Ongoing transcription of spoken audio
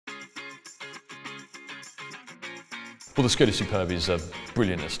Well, the Skoda Superb is a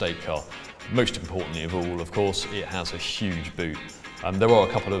brilliant estate car. Most importantly of all, of course, it has a huge boot. There are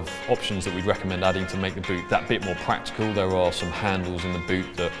a couple of options that we'd recommend adding to make the boot that bit more practical. There are some handles in the boot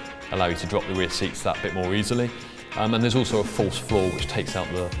that allow you to drop the rear seats that bit more easily. And there's also a false floor which takes out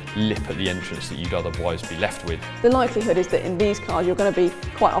the lip at the entrance that you'd otherwise be left with. The likelihood is that in these cars you're going to be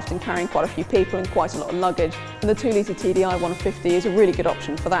quite often carrying quite a few people and quite a lot of luggage. And the 2-litre TDI 150 is a really good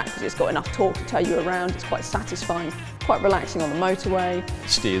option for that because it's got enough torque to tow you around, it's quite satisfying, quite relaxing on the motorway. It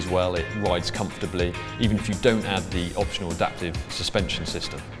steers well, it rides comfortably, even if you don't add the optional adaptive suspension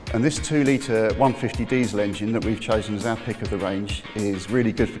system. And this 2-litre 150 diesel engine that we've chosen as our pick of the range is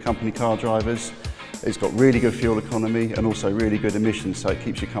really good for company car drivers. It's got really good fuel economy and also really good emissions, so it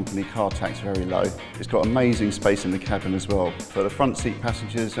keeps your company car tax very low. It's got amazing space in the cabin as well, for the front seat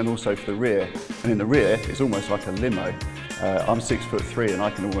passengers and also for the rear. And in the rear, it's almost like a limo. I'm 6'3" and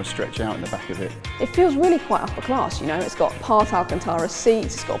I can almost stretch out in the back of it. It feels really quite upper class, you know. It's got part Alcantara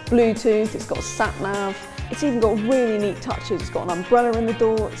seats, it's got Bluetooth, it's got sat nav. It's even got really neat touches. It's got an umbrella in the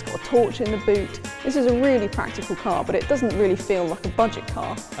door, it's got a torch in the boot. This is a really practical car, but it doesn't really feel like a budget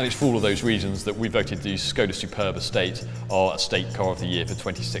car. And it's for all of those reasons that we voted the Skoda Superb Estate our Estate Car of the Year for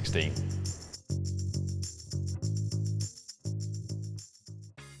 2016.